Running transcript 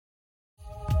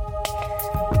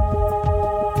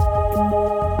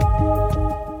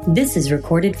This is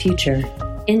Recorded Future,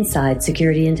 Inside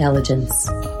Security Intelligence.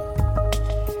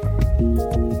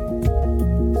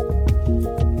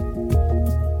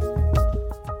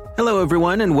 Hello,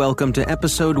 everyone, and welcome to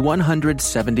episode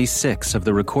 176 of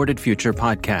the Recorded Future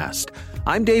podcast.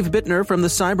 I'm Dave Bittner from the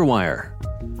Cyberwire.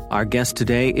 Our guest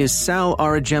today is Sal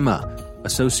Aurigema,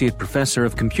 Associate Professor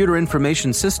of Computer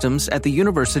Information Systems at the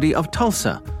University of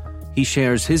Tulsa. He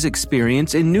shares his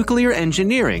experience in nuclear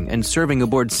engineering and serving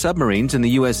aboard submarines in the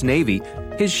U.S. Navy,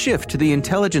 his shift to the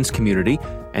intelligence community,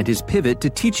 and his pivot to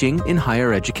teaching in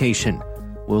higher education.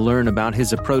 We'll learn about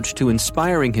his approach to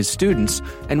inspiring his students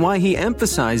and why he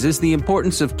emphasizes the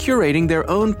importance of curating their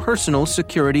own personal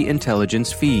security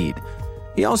intelligence feed.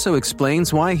 He also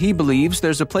explains why he believes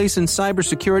there's a place in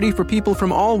cybersecurity for people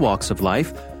from all walks of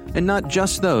life, and not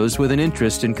just those with an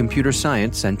interest in computer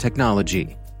science and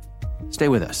technology. Stay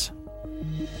with us.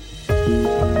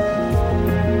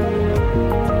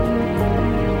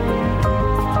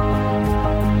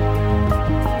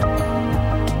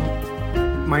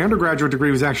 My undergraduate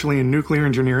degree was actually in nuclear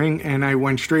engineering, and I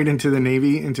went straight into the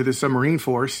Navy, into the submarine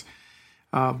force.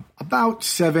 About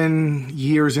 7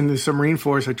 years into the submarine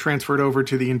force, I transferred over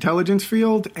to the intelligence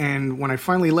field, and when I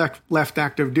finally left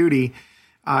active duty,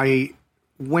 I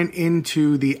went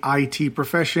into the IT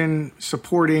profession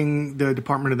supporting the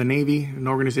Department of the Navy, an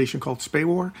organization called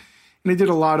SPAWAR. And I did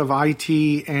a lot of IT,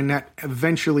 and that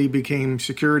eventually became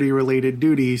security-related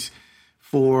duties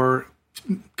for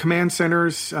command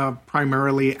centers,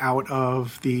 primarily out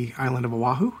of the island of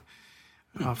Oahu,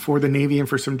 for the Navy and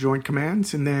for some joint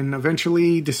commands. And then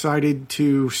eventually decided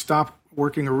to stop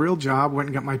working a real job, went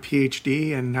and got my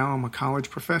PhD, and now I'm a college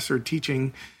professor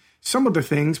teaching some of the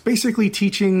things, basically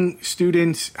teaching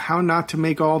students how not to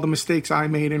make all the mistakes I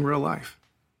made in real life.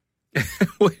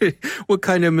 What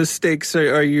kind of mistakes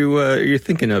are you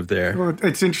thinking of there? Well,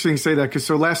 it's interesting to say that because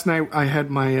last night I had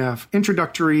my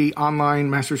introductory online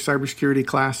Master of Cybersecurity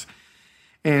class,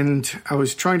 and I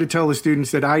was trying to tell the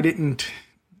students that I didn't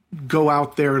go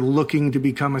out there looking to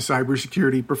become a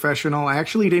cybersecurity professional. I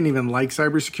actually didn't even like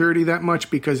cybersecurity that much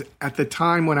because at the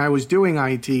time when I was doing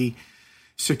IT,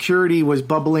 security was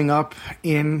bubbling up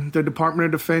in the Department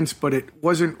of Defense, but it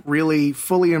wasn't really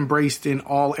fully embraced in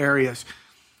all areas.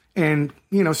 And,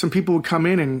 some people would come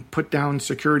in and put down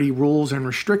security rules and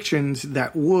restrictions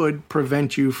that would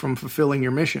prevent you from fulfilling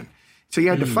your mission. So you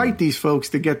had to fight these folks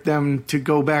to get them to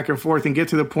go back and forth and get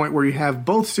to the point where you have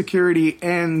both security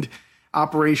and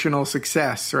operational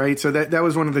success, right? So that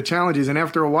was one of the challenges. And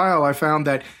after a while, I found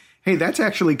that, hey, that's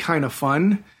actually kind of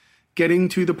fun, getting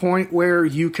to the point where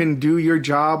you can do your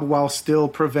job while still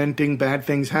preventing bad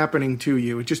things happening to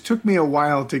you. It just took me a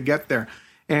while to get there.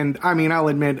 And I mean, I'll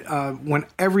admit, when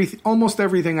almost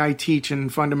everything I teach in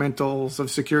fundamentals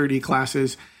of security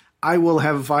classes, I will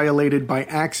have violated by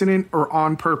accident or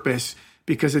on purpose,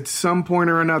 because at some point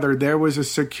or another, there was a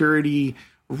security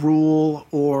rule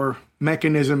or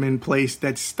mechanism in place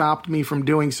that stopped me from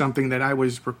doing something that I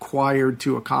was required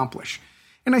to accomplish.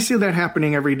 And I see that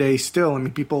happening every day still. I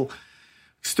mean, people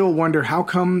still wonder, how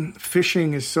come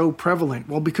phishing is so prevalent?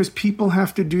 Well, because people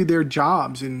have to do their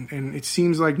jobs, and it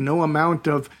seems like no amount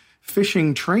of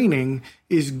phishing training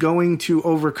is going to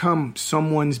overcome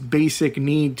someone's basic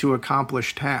need to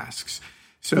accomplish tasks.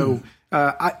 So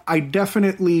I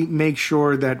definitely make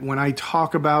sure that when I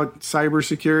talk about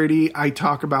cybersecurity, I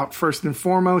talk about first and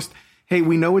foremost, hey,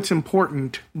 we know it's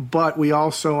important, but we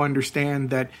also understand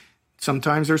that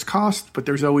sometimes there's cost, but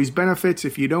there's always benefits.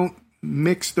 If you don't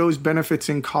mix those benefits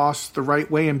and costs the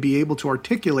right way and be able to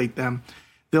articulate them,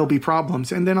 there'll be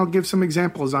problems. And then I'll give some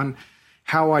examples on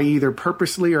how I either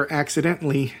purposely or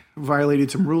accidentally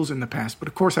violated some rules in the past. But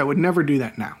of course, I would never do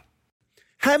that now.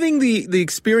 Having the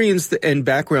experience and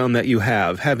background that you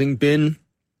have, having been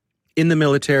in the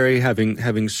military,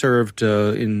 having served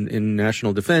in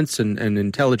national defense and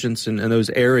intelligence and those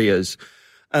areas,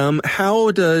 how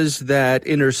does that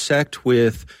intersect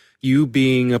with you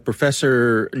being a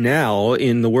professor now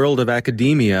in the world of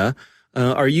academia?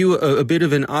 Are you a bit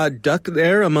of an odd duck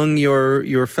there among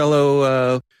your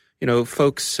fellow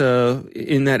folks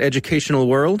in that educational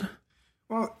world?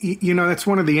 Well, that's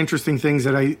one of the interesting things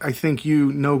that I think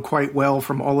you know quite well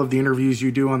from all of the interviews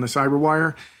you do on the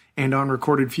Cyberwire and on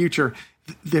Recorded Future.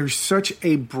 There's such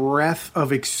a breadth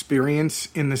of experience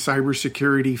in the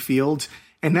cybersecurity fields.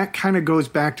 And that kind of goes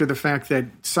back to the fact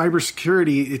that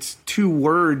cybersecurity, it's two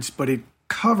words, but it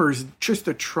covers just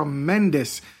a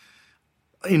tremendous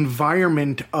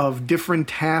environment of different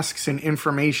tasks and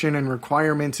information and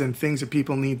requirements and things that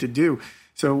people need to do.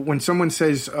 So when someone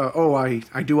says, I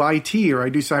do IT or I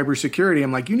do cybersecurity,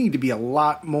 I'm like, you need to be a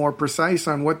lot more precise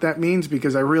on what that means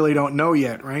because I really don't know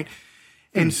yet, right?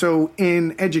 And so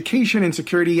in education and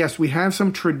security, yes, we have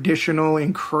some traditional,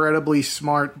 incredibly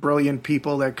smart, brilliant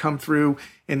people that come through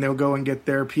and they'll go and get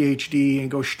their PhD and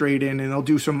go straight in, and they'll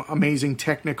do some amazing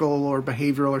technical or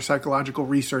behavioral or psychological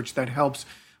research that helps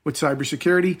with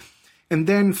cybersecurity. And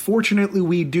then fortunately,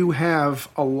 we do have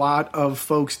a lot of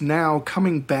folks now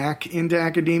coming back into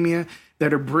academia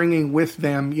that are bringing with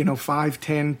them, 5,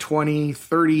 10, 20,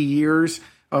 30 years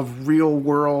of real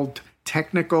world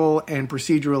technical and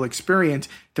procedural experience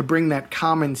to bring that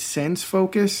common sense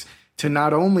focus to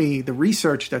not only the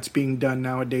research that's being done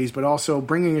nowadays, but also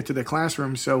bringing it to the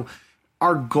classroom. So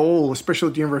our goal, especially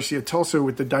at the University of Tulsa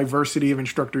with the diversity of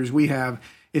instructors we have,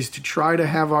 is to try to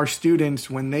have our students,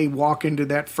 when they walk into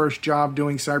that first job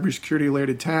doing cybersecurity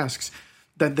related tasks,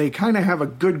 that they kind of have a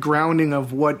good grounding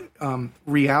of what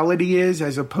reality is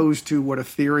as opposed to what a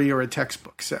theory or a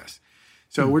textbook says.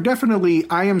 So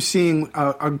I am seeing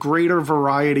a greater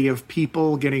variety of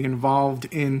people getting involved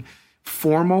in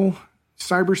formal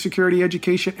cybersecurity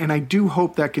education, and I do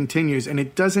hope that continues. And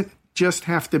it doesn't just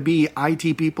have to be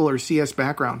IT people or CS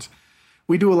backgrounds.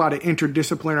 We do a lot of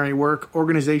interdisciplinary work,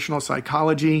 organizational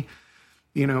psychology,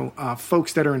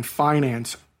 folks that are in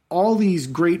finance, all these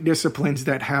great disciplines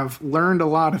that have learned a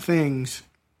lot of things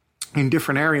in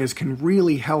different areas can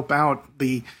really help out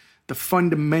the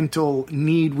fundamental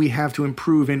need we have to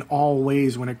improve in all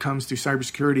ways when it comes to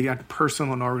cybersecurity at the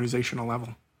personal and organizational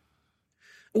level.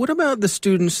 What about the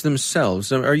students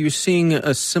themselves? Are you seeing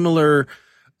a similar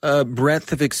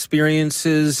breadth of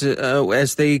experiences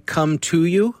as they come to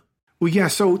you? Well, yeah.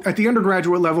 So at the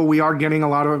undergraduate level, we are getting a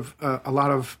lot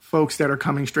of folks that are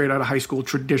coming straight out of high school,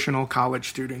 traditional college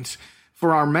students.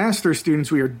 For our master's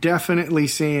students, we are definitely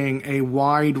seeing a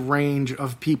wide range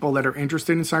of people that are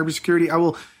interested in cybersecurity.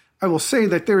 I will say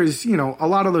that there is, a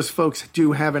lot of those folks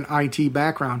do have an IT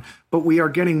background, but we are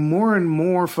getting more and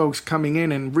more folks coming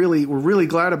in, and we're really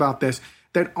glad about this,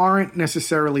 that aren't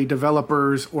necessarily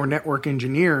developers or network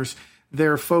engineers.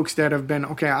 They're folks that have been,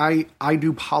 I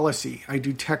do policy, I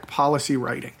do tech policy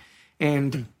writing,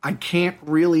 and I can't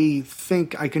really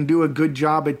think I can do a good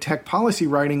job at tech policy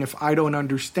writing if I don't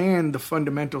understand the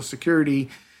fundamental security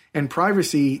and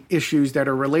privacy issues that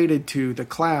are related to the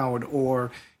cloud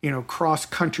or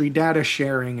cross-country data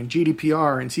sharing and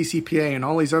GDPR and CCPA and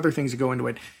all these other things that go into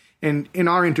it. And in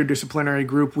our interdisciplinary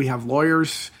group, we have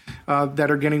lawyers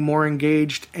that are getting more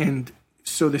engaged. And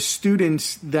so the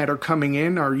students that are coming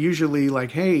in are usually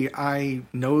like, hey, I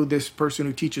know this person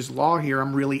who teaches law here.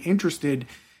 I'm really interested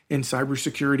in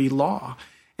cybersecurity law.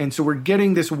 And so we're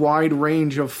getting this wide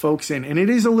range of folks in. And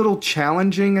it is a little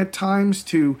challenging at times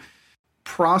to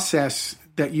process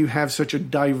that you have such a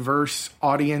diverse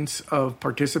audience of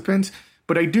participants.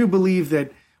 But I do believe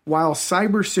that while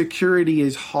cybersecurity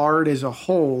is hard as a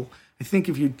whole, I think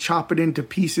if you chop it into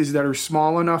pieces that are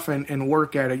small enough and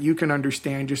work at it, you can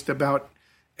understand just about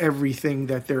everything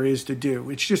that there is to do.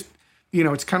 It's just,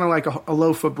 it's kind of like a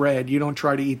loaf of bread. You don't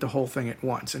try to eat the whole thing at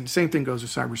once. And the same thing goes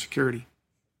with cybersecurity.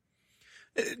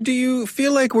 Do you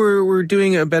feel like we're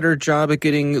doing a better job at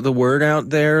getting the word out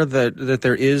there that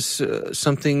there is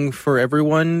something for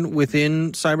everyone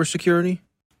within cybersecurity?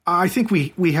 I think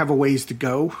we have a ways to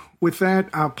go with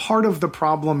that. Part of the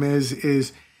problem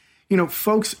is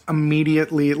folks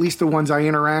immediately, at least the ones I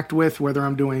interact with, whether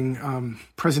I'm doing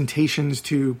presentations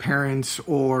to parents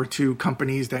or to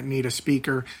companies that need a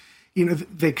speaker,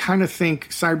 they kind of think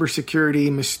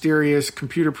cybersecurity, mysterious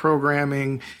computer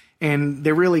programming, and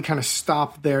they really kind of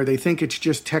stop there. They think it's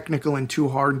just technical and too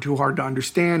hard to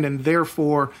understand, and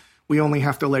therefore we only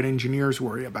have to let engineers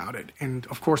worry about it. And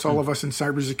of course, all of us in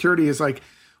cybersecurity is like,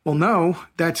 well, no,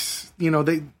 that's,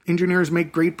 engineers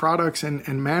make great products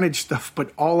and manage stuff,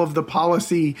 but all of the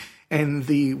policy and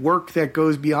the work that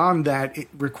goes beyond that, it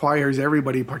requires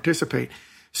everybody to participate.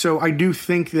 So I do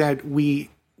think that we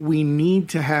need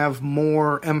to have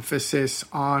more emphasis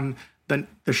on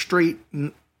the straight.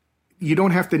 You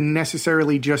don't have to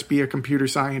necessarily just be a computer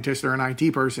scientist or an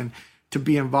IT person to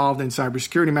be involved in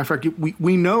cybersecurity. Matter of fact,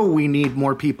 we know we need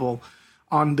more people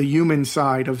on the human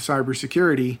side of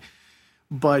cybersecurity,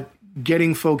 but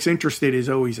getting folks interested is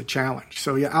always a challenge.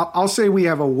 So yeah, I'll say we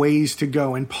have a ways to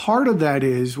go. And part of that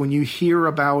is when you hear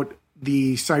about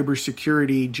the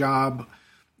cybersecurity job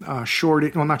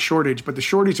shortage, well, not shortage, but the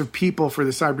shortage of people for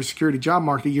the cybersecurity job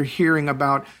market, you're hearing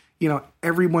about,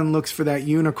 everyone looks for that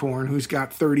unicorn who's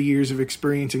got 30 years of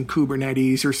experience in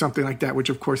Kubernetes or something like that, which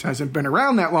of course hasn't been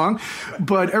around that long,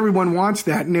 but everyone wants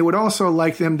that. And they would also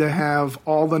like them to have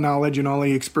all the knowledge and all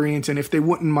the experience. And if they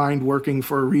wouldn't mind working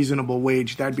for a reasonable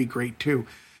wage, that'd be great too.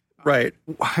 Right.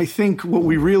 I think what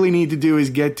we really need to do is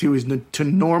to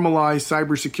normalize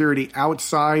cybersecurity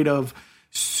outside of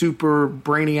super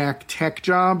brainiac tech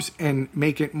jobs and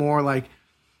make it more like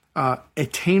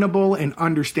attainable and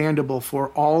understandable for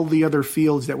all the other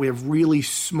fields that we have really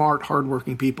smart,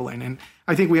 hardworking people in. And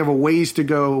I think we have a ways to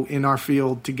go in our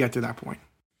field to get to that point.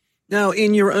 Now,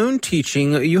 in your own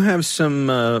teaching, you have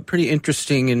some pretty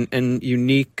interesting and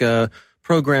unique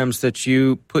programs that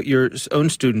you put your own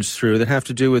students through that have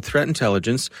to do with threat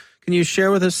intelligence. Can you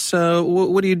share with us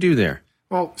what do you do there?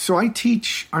 Well, so I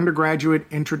teach undergraduate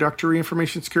introductory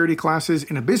information security classes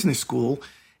in a business school,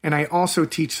 and I also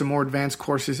teach some more advanced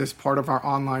courses as part of our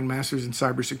online Masters in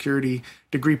Cybersecurity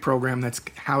degree program that's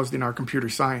housed in our computer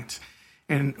science.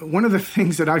 And one of the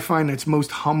things that I find that's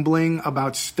most humbling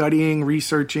about studying,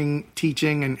 researching,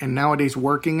 teaching, and nowadays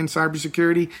working in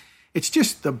cybersecurity, it's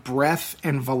just the breadth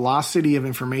and velocity of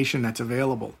information that's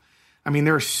available. I mean,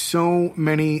 there are so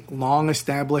many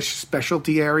long-established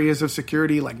specialty areas of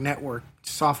security like network,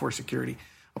 software security,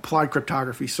 applied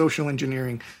cryptography, social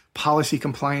engineering, policy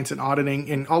compliance and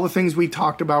auditing, and all the things we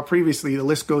talked about previously. The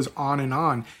list goes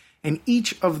on. And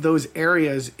each of those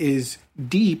areas is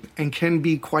deep and can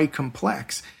be quite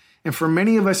complex. And for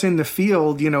many of us in the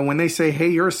field, when they say, hey,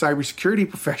 you're a cybersecurity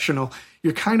professional,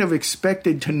 you're kind of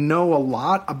expected to know a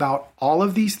lot about all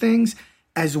of these things,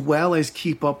 as well as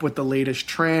keep up with the latest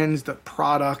trends, the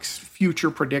products,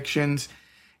 future predictions.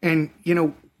 And,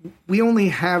 we only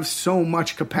have so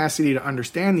much capacity to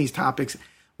understand these topics.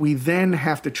 We then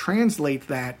have to translate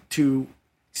that to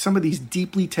some of these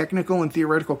deeply technical and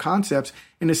theoretical concepts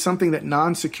into something that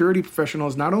non-security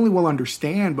professionals not only will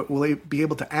understand, but will be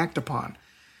able to act upon.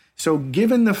 So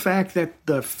given the fact that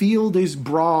the field is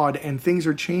broad and things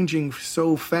are changing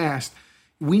so fast,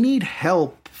 we need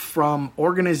help from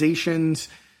organizations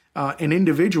and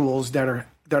individuals that are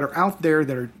out there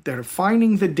that are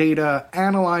finding the data,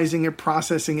 analyzing it,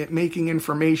 processing it, making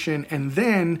information, and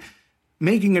then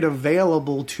making it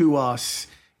available to us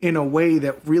in a way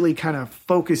that really kind of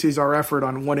focuses our effort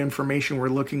on what information we're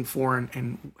looking for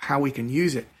and how we can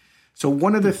use it. So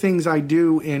one of the things I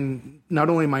do in not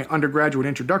only my undergraduate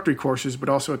introductory courses, but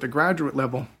also at the graduate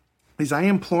level, is I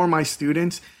implore my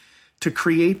students to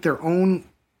create their own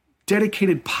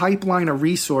dedicated pipeline of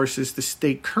resources to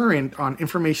stay current on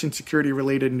information security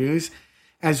related news,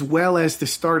 as well as to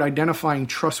start identifying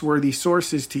trustworthy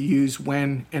sources to use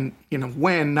when,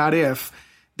 not if,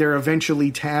 they're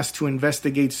eventually tasked to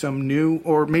investigate some new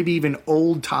or maybe even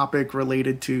old topic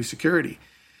related to security.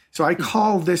 So I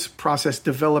call this process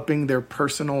developing their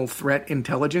personal threat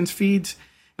intelligence feeds.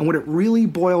 And what it really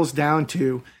boils down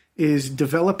to is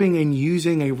developing and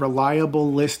using a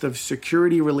reliable list of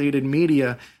security-related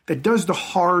media that does the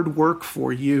hard work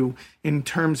for you in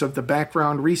terms of the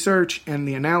background research and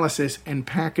the analysis, and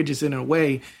packages in a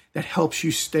way that helps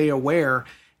you stay aware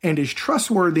and is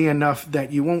trustworthy enough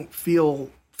that you won't feel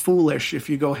foolish if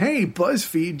you go, hey,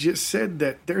 BuzzFeed just said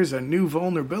that there's a new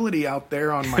vulnerability out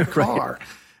there on my car. Right.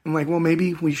 I'm like, well,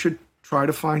 maybe we should try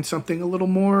to find something a little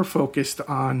more focused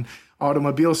on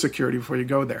automobile security before you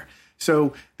go there.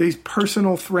 So these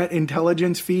personal threat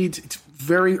intelligence feeds, it's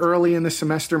very early in the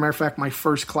semester. Matter of fact, my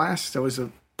first class, so it was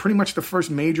pretty much the first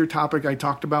major topic I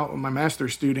talked about with my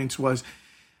master's students, was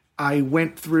I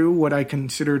went through what I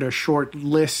considered a short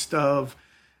list of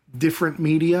different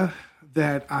media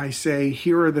that I say,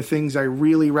 here are the things I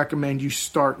really recommend you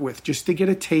start with, just to get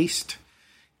a taste,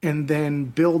 and then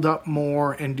build up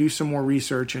more and do some more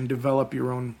research and develop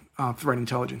your own threat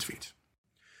intelligence feeds.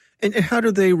 And how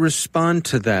do they respond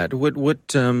to that? What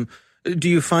do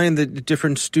you find that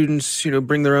different students,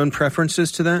 bring their own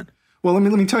preferences to that? Well, let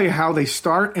me tell you how they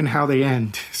start and how they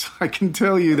end. So I can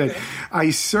tell you that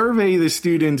I survey the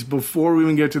students before we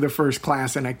even get to the first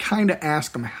class, and I kind of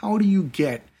ask them, how do you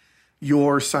get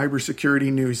your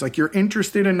cybersecurity news? Like, you're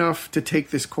interested enough to take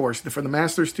this course. For the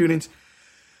master's students,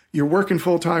 you're working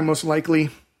full-time most likely,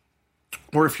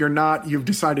 or if you're not, you've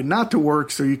decided not to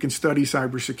work so you can study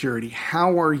cybersecurity.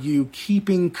 How are you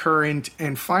keeping current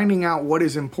and finding out what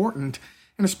is important?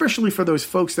 And especially for those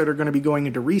folks that are going to be going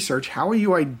into research, how are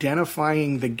you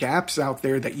identifying the gaps out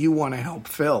there that you want to help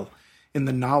fill in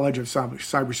the knowledge of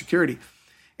cybersecurity?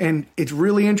 And it's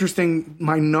really interesting.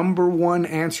 My number one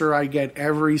answer I get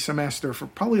every semester for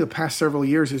probably the past several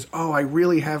years is, I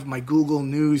really have my Google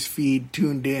News feed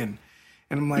tuned in.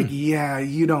 And I'm like, yeah,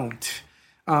 you don't.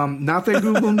 Not that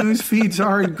Google News feeds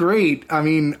aren't great. I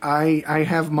mean, I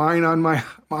have mine on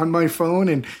my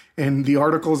phone, and the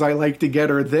articles I like to get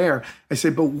are there. I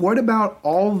say, but what about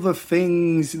all the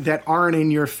things that aren't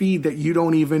in your feed that you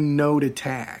don't even know to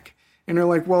tag? And they're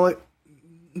like, well,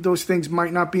 those things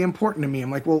might not be important to me.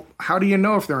 I'm like, well, how do you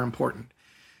know if they're important?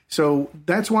 So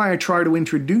that's why I try to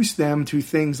introduce them to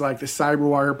things like the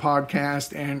Cyberwire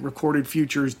podcast and Recorded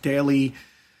Futures Daily,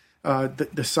 the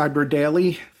Cyber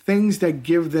Daily, things that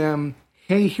give them,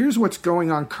 hey, here's what's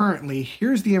going on currently,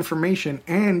 here's the information,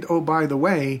 and oh, by the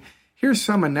way, here's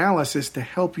some analysis to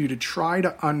help you to try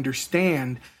to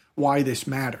understand why this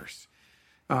matters.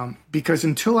 Because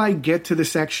until I get to the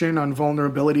section on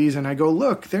vulnerabilities and I go,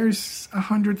 look, there's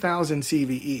 100,000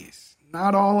 CVEs.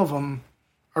 Not all of them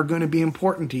are going to be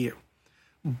important to you.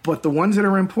 But the ones that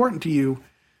are important to you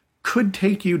could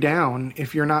take you down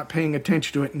if you're not paying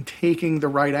attention to it and taking the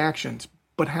right actions.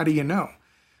 But how do you know?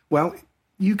 Well,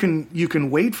 you can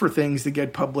wait for things to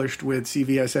get published with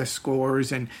CVSS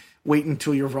scores and wait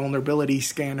until your vulnerability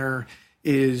scanner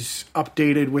is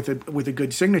updated with a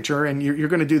good signature, and you're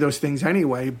going to do those things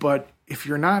anyway. But if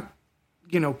you're not,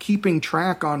 keeping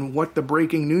track on what the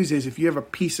breaking news is, if you have a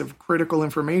piece of critical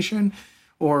information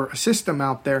or a system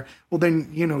out there, well, then,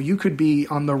 you could be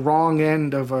on the wrong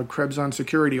end of a Krebs on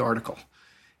security article,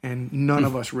 and none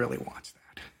of us really wants that.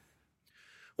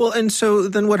 Well, and so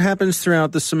then what happens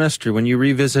throughout the semester when you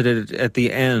revisit it at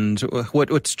the end?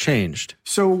 What's changed?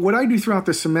 So what I do throughout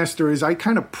the semester is I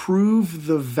kind of prove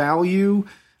the value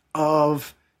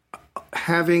of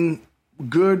having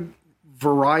good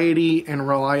variety and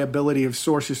reliability of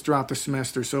sources throughout the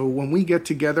semester. So when we get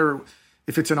together,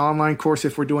 if it's an online course,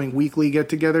 if we're doing weekly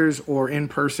get-togethers or in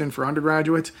person for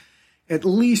undergraduates, at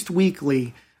least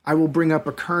weekly, I will bring up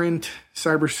a current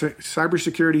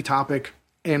cybersecurity topic,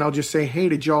 and I'll just say, hey,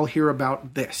 did y'all hear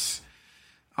about this?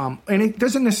 And it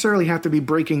doesn't necessarily have to be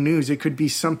breaking news. It could be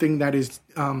something that is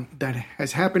that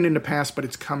has happened in the past, but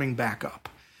it's coming back up.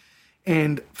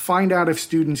 And find out if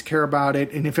students care about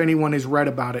it and if anyone has read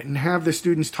about it, and have the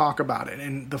students talk about it.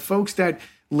 And the folks that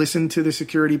listen to the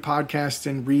security podcasts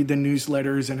and read the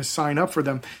newsletters and sign up for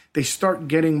them, they start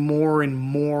getting more and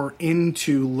more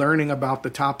into learning about the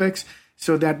topics,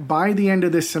 so that by the end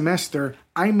of this semester,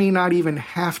 I may not even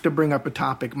have to bring up a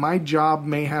topic. My job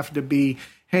may have to be,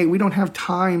 hey, we don't have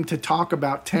time to talk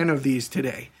about 10 of these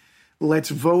today. Let's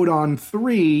vote on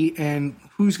 3, and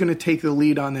who's going to take the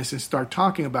lead on this and start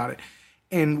talking about it.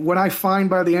 And what I find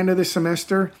by the end of the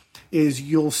semester is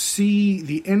you'll see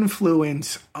the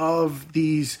influence of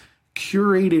these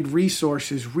curated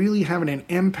resources really having an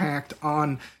impact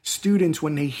on students.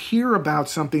 When they hear about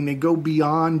something, they go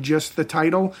beyond just the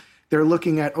title. They're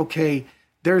looking at, okay,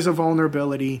 there's a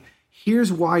vulnerability.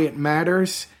 Here's why it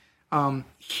matters.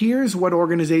 Here's what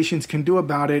organizations can do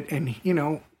about it. And,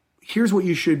 here's what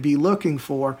you should be looking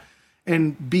for.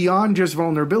 And beyond just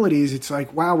vulnerabilities, it's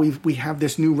like, wow, we have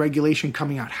this new regulation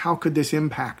coming out. How could this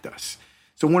impact us?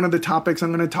 So one of the topics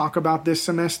I'm going to talk about this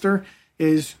semester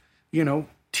is,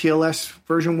 TLS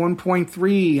version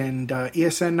 1.3 and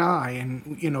ESNI.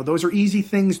 And, those are easy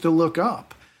things to look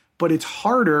up. But it's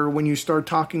harder when you start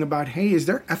talking about, hey, is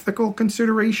there ethical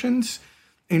considerations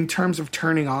in terms of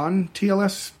turning on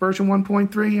TLS version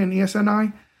 1.3 and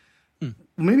ESNI?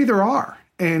 Maybe there are.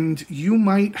 And you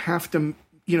might have to,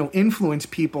 influence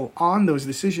people on those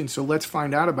decisions. So let's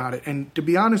find out about it. And to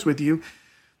be honest with you,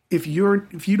 if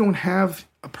you don't have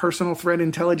a personal threat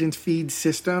intelligence feed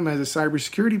system as a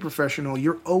cybersecurity professional,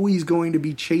 you're always going to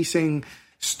be chasing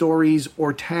stories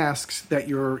or tasks that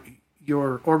your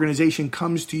organization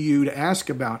comes to you to ask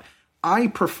about. I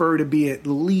prefer to be at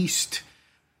least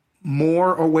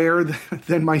more aware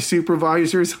than my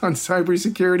supervisors on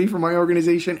cybersecurity for my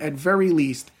organization, at very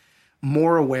least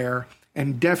more aware,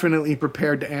 and definitely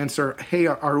prepared to answer, hey,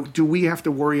 do we have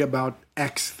to worry about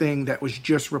X thing that was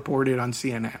just reported on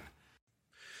CNN?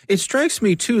 It strikes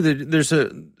me, too, that there's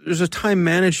a time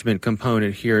management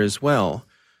component here as well,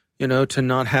 to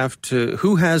not have to,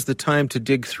 who has the time to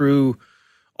dig through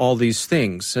all these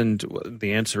things? And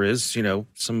the answer is,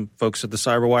 some folks at the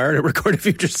Cyberwire and at Recorded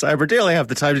Futures Cyber Daily have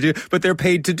the time to do it, but they're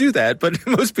paid to do that. But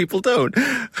most people don't.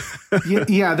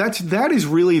 yeah, that is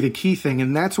really the key thing.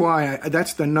 And that's why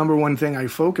that's the number one thing I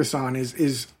focus on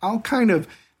is I'm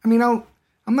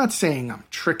not saying I'm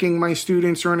tricking my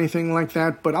students or anything like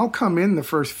that, but I'll come in the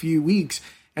first few weeks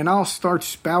and I'll start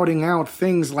spouting out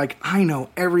things like, I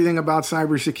know everything about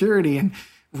cybersecurity. And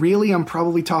really, I'm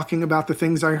probably talking about the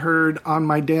things I heard on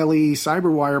my daily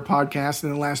Cyberwire podcast in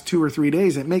the last 2 or 3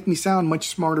 days that make me sound much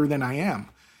smarter than I am.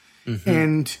 Mm-hmm.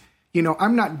 And,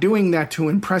 I'm not doing that to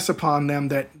impress upon them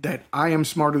that I am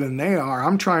smarter than they are.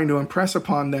 I'm trying to impress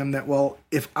upon them that, well,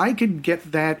 if I could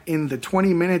get that in the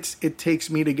 20 minutes it takes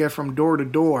me to get from door to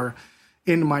door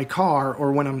in my car,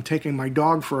 or when I'm taking my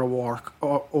dog for a walk,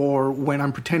 or when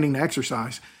I'm pretending to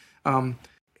exercise,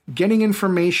 getting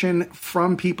information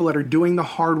from people that are doing the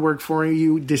hard work for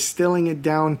you, distilling it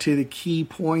down to the key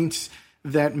points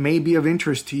that may be of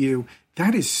interest to you,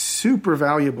 that is super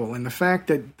valuable. And the fact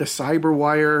that the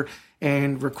Cyberwire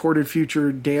and Recorded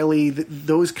Future Daily,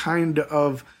 those kind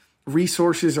of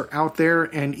resources are out there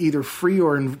and either free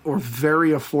or very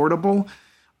affordable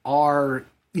are,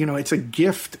 it's a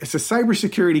gift. It's a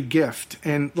cybersecurity gift.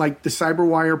 And like the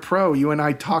Cyberwire Pro, you and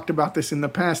I talked about this in the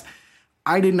past.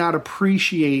 I did not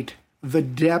appreciate the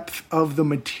depth of the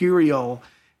material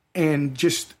and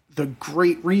just the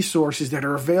great resources that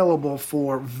are available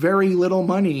for very little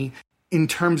money in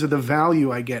terms of the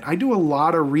value I get. I do a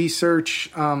lot of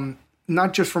research,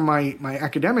 not just from my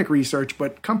academic research,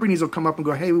 but companies will come up and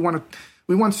go, hey, we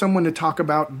want someone to talk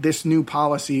about this new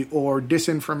policy or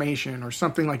disinformation or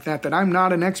something like that I'm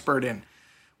not an expert in.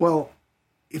 Well,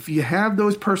 if you have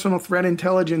those personal threat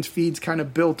intelligence feeds kind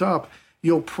of built up,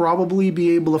 you'll probably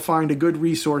be able to find a good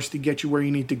resource to get you where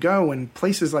you need to go. And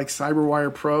places like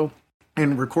Cyberwire Pro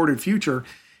and Recorded Future,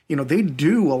 they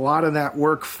do a lot of that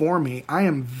work for me. I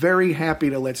am very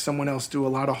happy to let someone else do a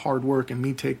lot of hard work and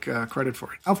me take credit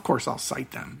for it. Of course, I'll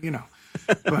cite them,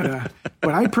 but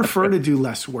I prefer to do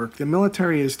less work. The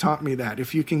military has taught me that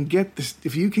if you can get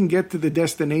to the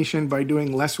destination by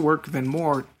doing less work than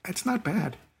more, it's not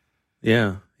bad.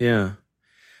 Yeah.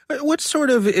 What sort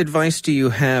of advice do you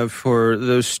have for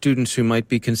those students who might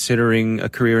be considering a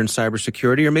career in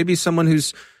cybersecurity, or maybe someone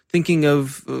who's thinking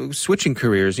of switching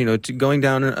careers, to going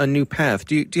down a new path?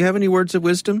 Do you have any words of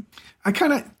wisdom?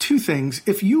 Two things.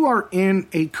 If you are in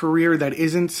a career that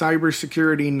isn't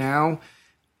cybersecurity now,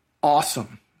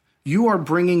 awesome. You are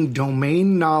bringing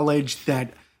domain knowledge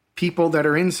that people that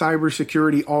are in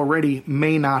cybersecurity already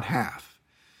may not have.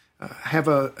 Have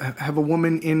a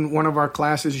woman in one of our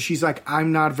classes. She's like,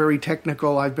 I'm not very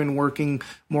technical. I've been working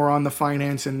more on the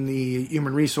finance and the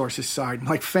human resources side. I'm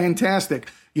like,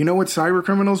 fantastic. You know what cyber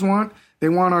criminals want? They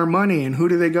want our money. And who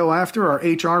do they go after? Our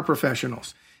HR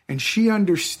professionals. And she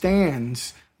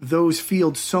understands those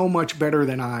fields so much better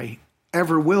than I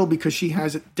ever will because she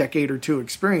has a decade or two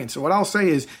experience. So what I'll say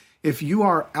is, if you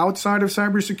are outside of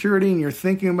cybersecurity and you're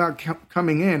thinking about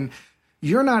coming in,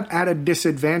 you're not at a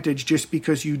disadvantage just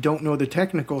because you don't know the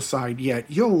technical side yet.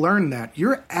 You'll learn that.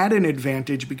 You're at an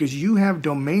advantage because you have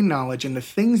domain knowledge, and the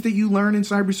things that you learn in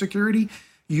cybersecurity,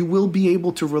 you will be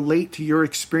able to relate to your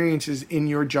experiences in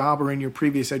your job or in your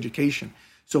previous education.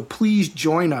 So please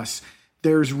join us.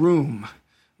 There's room.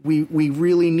 We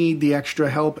really need the extra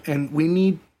help, and we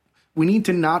need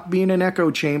to not be in an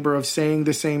echo chamber of saying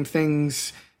the same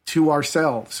things to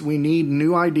ourselves. We need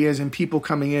new ideas and people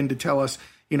coming in to tell us,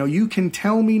 you can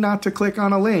tell me not to click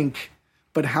on a link,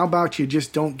 but how about you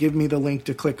just don't give me the link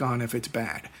to click on if it's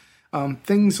bad?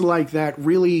 Things like that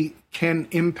really can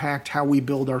impact how we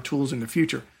build our tools in the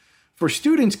future. For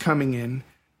students coming in,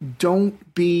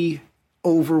 don't be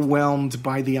overwhelmed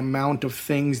by the amount of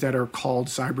things that are called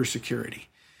cybersecurity.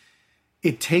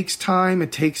 It takes time,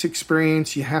 it takes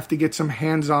experience, you have to get some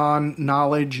hands-on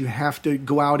knowledge, you have to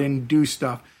go out and do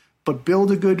stuff. But build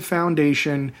a good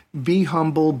foundation, be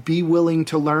humble, be willing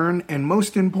to learn, and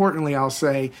most importantly, I'll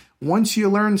say, once you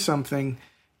learn something,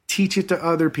 teach it to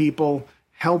other people,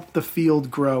 help the field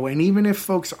grow. And even if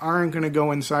folks aren't going to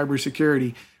go in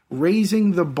cybersecurity,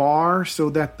 raising the bar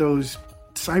so that those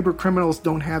cyber criminals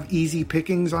don't have easy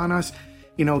pickings on us,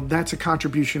 that's a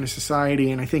contribution to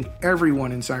society. And I think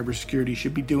everyone in cybersecurity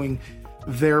should be doing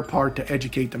their part to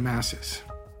educate the masses.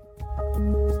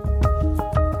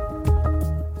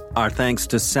 Our thanks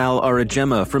to Sal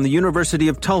Aurigema from the University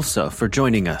of Tulsa for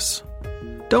joining us.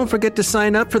 Don't forget to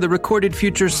sign up for the Recorded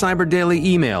Future Cyber Daily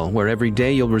email, where every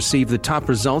day you'll receive the top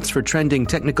results for trending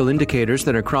technical indicators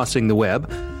that are crossing the web,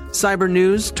 cyber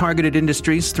news, targeted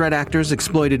industries, threat actors,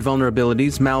 exploited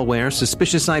vulnerabilities, malware,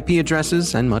 suspicious IP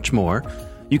addresses, and much more.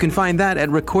 You can find that at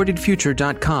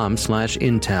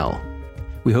recordedfuture.com/intel.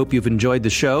 We hope you've enjoyed the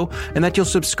show and that you'll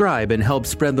subscribe and help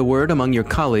spread the word among your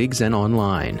colleagues and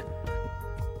online.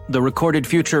 The Recorded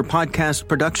Future podcast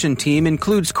production team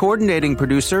includes coordinating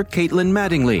producer Caitlin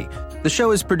Mattingly. The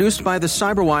show is produced by the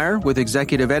Cyberwire with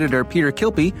executive editor Peter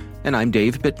Kilpie, and I'm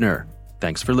Dave Bittner.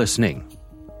 Thanks for listening.